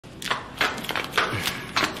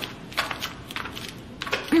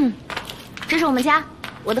这是我们家，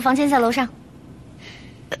我的房间在楼上。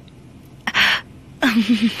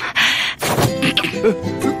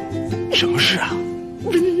什么事啊？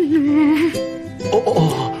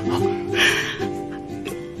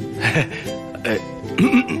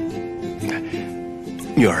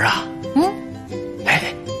女儿啊。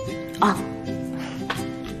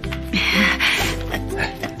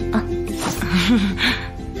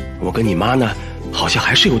我跟你妈呢，好像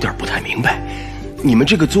还是有点不太明白，你们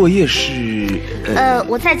这个作业是……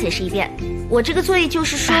我再解释一遍，我这个作业就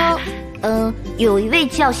是说，有一位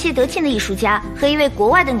叫谢德庆的艺术家和一位国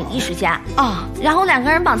外的女艺术家然后两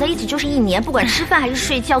个人绑在一起就是1年，不管吃饭还是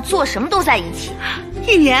睡觉，做什么都在一起。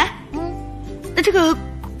1年？那这个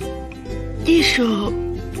艺术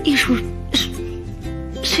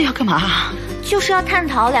是要干嘛？就是要探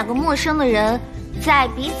讨2个陌生的人在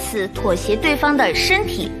彼此妥协对方的身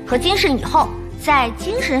体和精神以后，在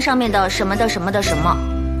精神上面的什么的什么的什么。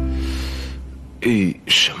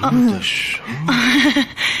什么的什么？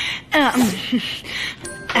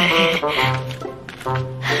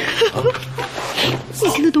你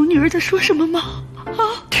听得懂女儿在说什么吗？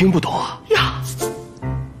听不懂啊。呀，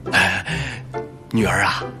女儿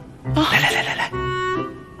啊，来，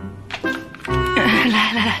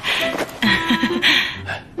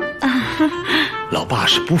老爸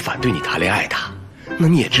是不反对你谈恋爱的，那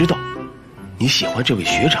你也知道，你喜欢这位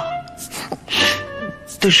学长，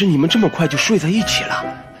但是你们这么快就睡在一起了，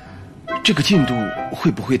这个进度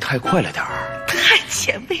会不会太快了点儿？太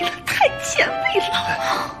前卫了，太前卫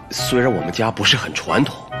了。虽然我们家不是很传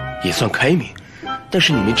统，也算开明，但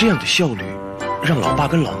是你们这样的效率，让老爸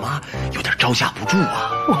跟老妈有点招架不住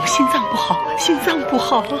啊。我们心脏不好，心脏不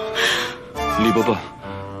好。李伯伯，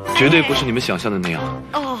绝对不是你们想象的那样。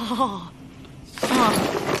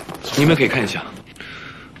你们可以看一下，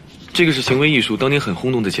这个是行为艺术当年很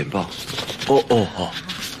轰动的简报。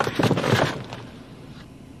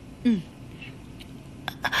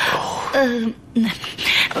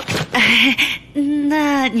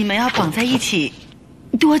那你们要绑在一起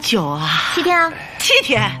多久啊？7天啊。7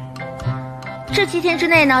天？这7天之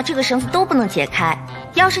内呢，这个绳子都不能解开。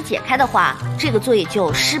要是解开的话，这个作业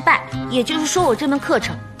就失败，也就是说我这门课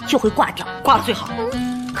程就会挂掉。挂了最好。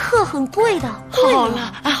课很贵的。好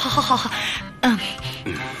了，好。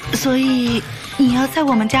所以你要在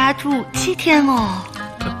我们家住7天哦。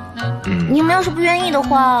你们要是不愿意的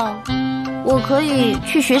话，我可以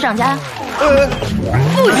去学长家。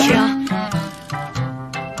不行。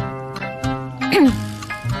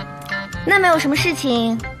那没有什么事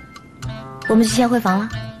情，我们就先回房了。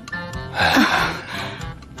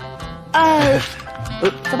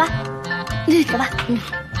走吧，走吧。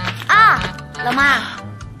老妈，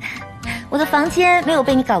我的房间没有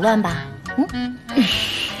被你搞乱吧？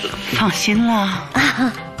放心了。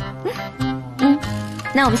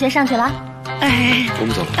那我们先上去了。我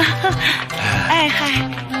们走了。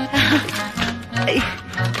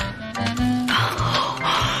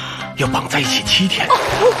要绑在一起7天。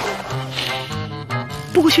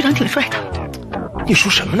不过学长挺帅的。你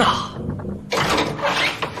说什么呢？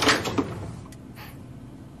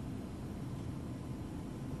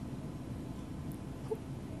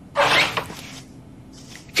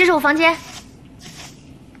这是我房间。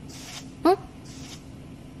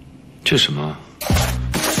这什么？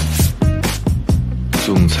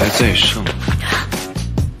总裁在上，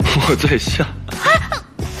我在下。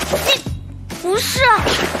你不是？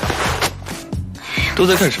都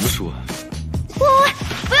在看什么书啊？喂，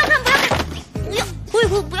不要看，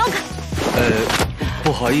不要看。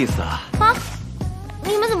不好意思啊。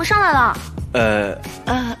你们怎么上来了？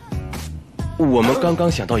我们刚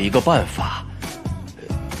刚想到一个办法。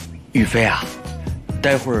玉飞啊，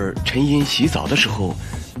待会儿陈茵洗澡的时候，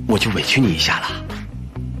我就委屈你一下了。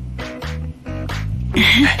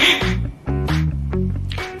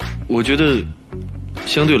我觉得，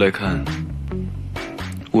相对来看，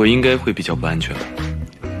我应该会比较不安全吧。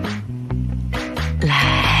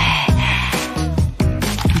来，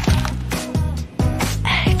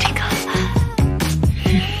这个，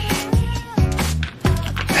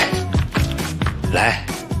来，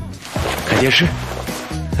看电视。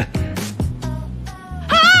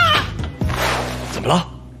怎么了？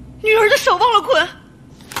女儿的手忘了捆。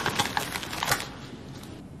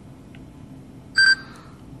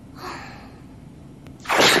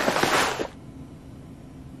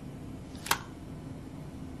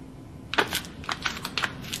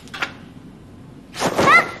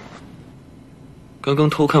刚刚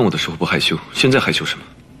偷看我的时候不害羞，现在害羞什么？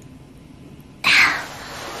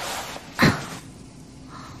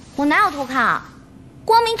我哪有偷看啊？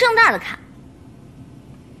光明正大的看。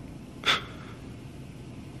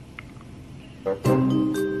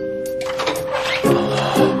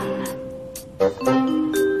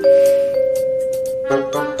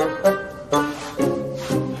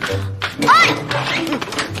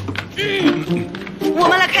我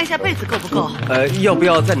们来看一下被子够不够？要不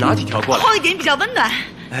要再拿几条过来？厚一点比较温暖。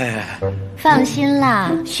哎，放心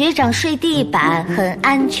啦，学长睡地板很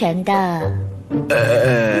安全的。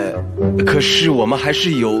可是我们还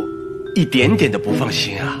是有一点点的不放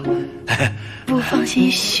心啊。不放心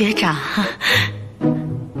学长，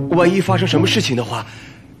万一发生什么事情的话，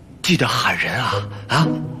记得喊人啊！啊，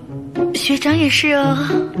学长也是哦。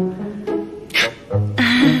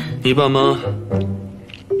你爸妈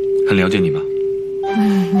很了解你吗？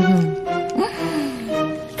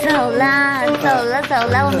走啦，走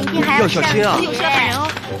了，我明天还要小心啊！有需要喊人哦。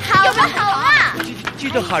好了好了，记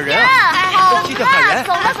得喊人啊！好记得喊人。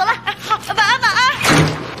走了。好，晚安。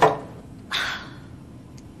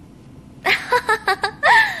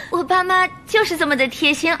我爸妈就是这么的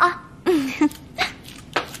贴心啊。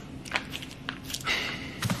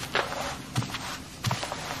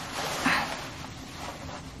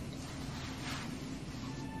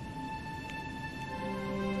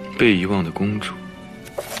被遗忘的公主，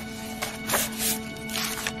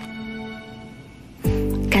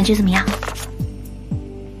感觉怎么样？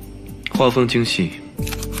画风精细，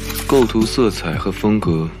构图、色彩和风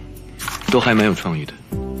格都还蛮有创意的。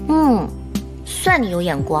算你有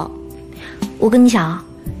眼光。我跟你讲啊，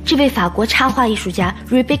这位法国插画艺术家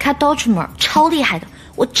Rebecca Dotchmer 超厉害的，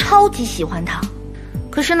我超级喜欢她。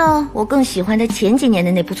可是呢，我更喜欢她前几年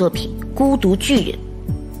的那部作品《孤独巨人》，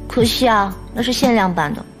可惜啊，那是限量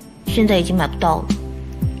版的，现在已经买不到了。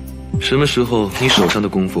什么时候你手上的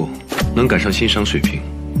功夫能赶上欣赏水平，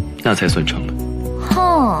那才算成了。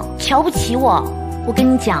哼，瞧不起我？我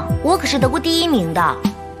跟你讲，我可是得过第1名的。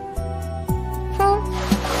哼。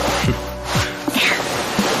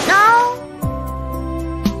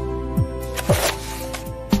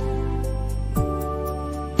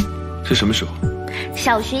是什么时候？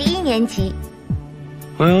小学1年级。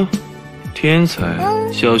哎呀，天才！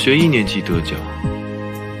小学1年级得奖。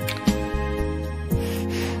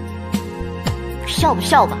笑不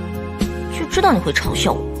笑吧，就知道你会嘲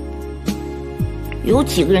笑我。有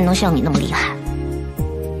几个人能像你那么厉害？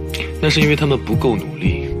那是因为他们不够努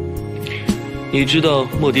力。你知道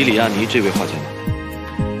莫迪里亚尼这位画家吗？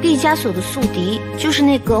毕加索的宿敌就是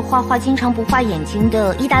那个画画经常不画眼睛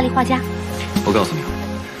的意大利画家。我告诉你啊，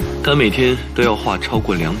他每天都要画超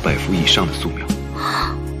过200幅以上的素描。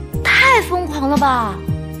太疯狂了吧！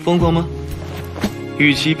疯狂吗？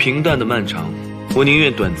与其平淡的漫长，我宁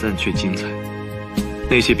愿短暂却精彩。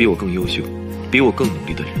那些比我更优秀、比我更努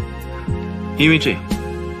力的人，因为这样，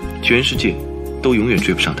全世界都永远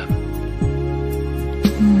追不上他们。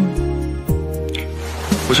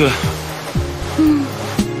我去了。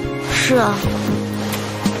是啊，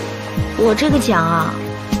我这个奖啊，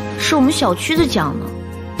是我们小区的奖呢。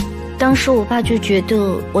当时我爸就觉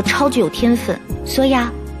得我超级有天分，所以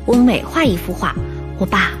啊，我每画一幅画，我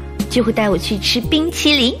爸就会带我去吃冰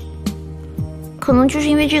淇淋。可能就是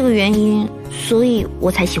因为这个原因，所以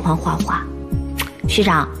我才喜欢画画。学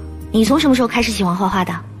长，你从什么时候开始喜欢画画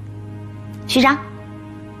的？学长，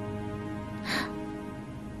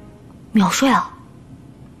秒睡了。